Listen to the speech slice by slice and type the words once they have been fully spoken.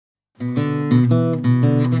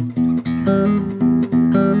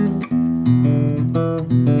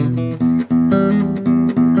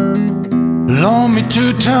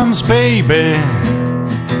2 times, baby.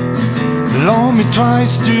 Love me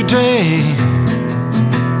twice today.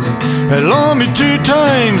 Love me 2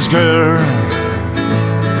 times, girl.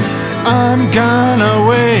 I'm gone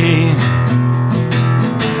away.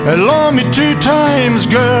 Love me 2 times,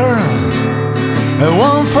 girl.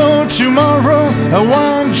 One for tomorrow,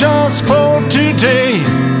 one just for today.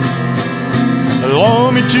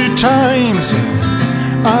 Love me 2 times,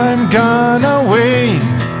 I'm gone away.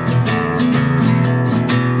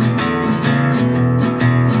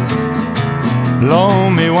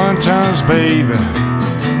 Love me 1 time, baby.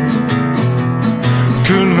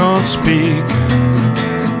 Could not speak.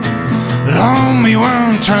 Love me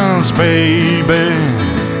 1 time, baby.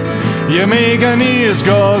 You make an ears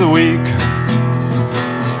got weak.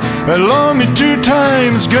 Love me 2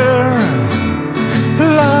 times, girl.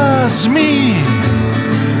 Last me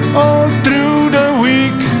all through the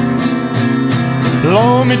week.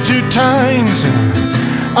 Love me 2 times,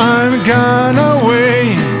 I'm gone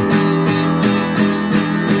away.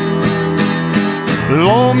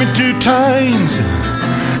 Love me 2 times,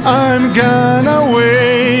 I'm gone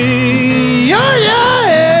away. Yeah, yeah,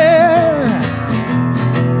 yeah.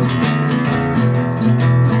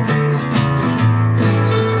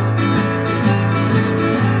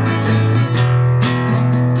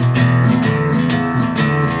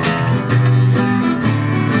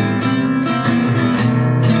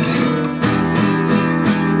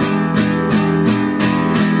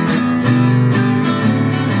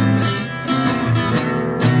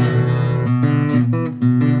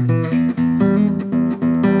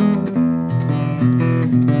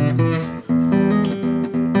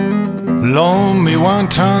 Love me 1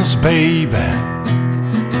 time, baby.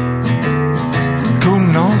 Could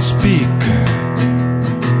not speak.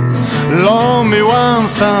 Love me 1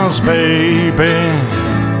 time, baby.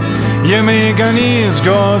 You make an ears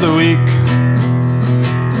got weak.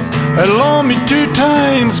 Love me 2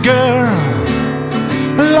 times, girl.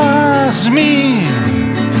 Last me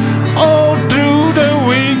all through the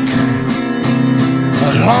week.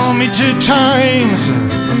 Love me 2 times,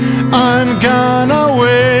 I'm gone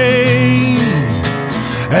away.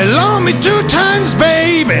 Love me 2 times,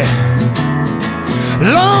 baby.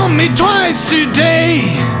 Love me twice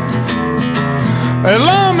today.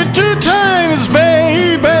 Love me 2 times,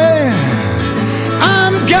 baby.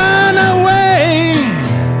 I'm gone away.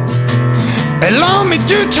 Love me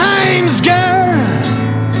 2 times, girl.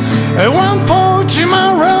 1 for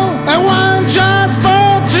tomorrow and 1 just for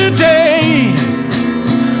today.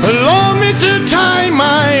 Love me 2 times,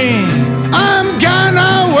 I'm gone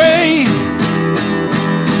away.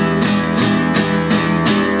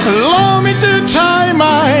 Love me 2 times,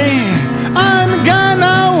 I'm gone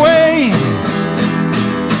away.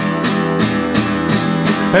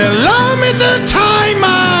 Love me 2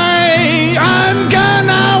 times,